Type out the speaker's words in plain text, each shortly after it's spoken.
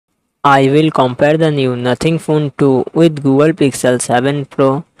I will compare the new Nothing Phone 2 with Google Pixel 7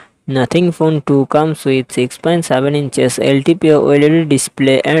 Pro. Nothing Phone 2 comes with 6.7 inches LTPO OLED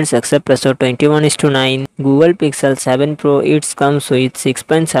display and success ratio 21:9. Google Pixel 7 Pro it comes with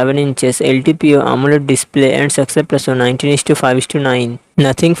 6.7 inches LTPO AMOLED display and success ratio 19:5:9.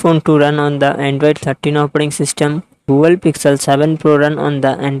 Nothing Phone 2 run on the Android 13 operating system. Google Pixel 7 Pro run on the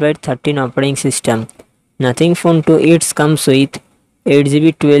Android 13 operating system. Nothing Phone 2 it comes with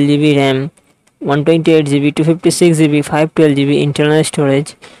 8GB 12GB RAM, 128GB 256GB 512GB internal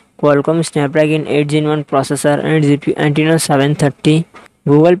storage, Qualcomm Snapdragon 8 Gen 1 processor and GPU Adreno 730.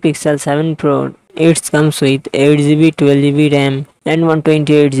 Google Pixel 7 Pro it comes with 8GB 12GB RAM and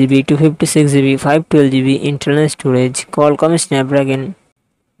 128GB 256GB 512GB internal storage, Qualcomm Snapdragon,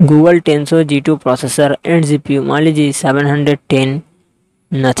 Google Tensor G2 processor and GPU Mali G710.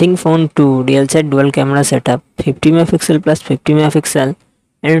 Nothing Phone 2 real set dual camera setup, 50 megapixel plus 50 megapixel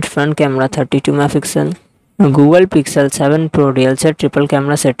and front camera 32 megapixel. Google Pixel 7 Pro real set triple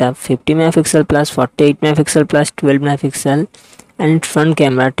camera setup, 50 megapixel plus 48 megapixel plus 12 megapixel and front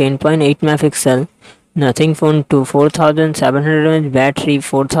camera 10.8 megapixel. Nothing Phone 2 4700 mAh battery,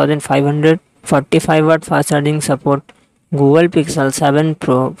 4545 watt fast charging support. Google Pixel 7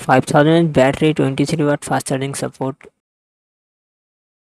 Pro 5000 mAh battery, 23 watt fast charging support.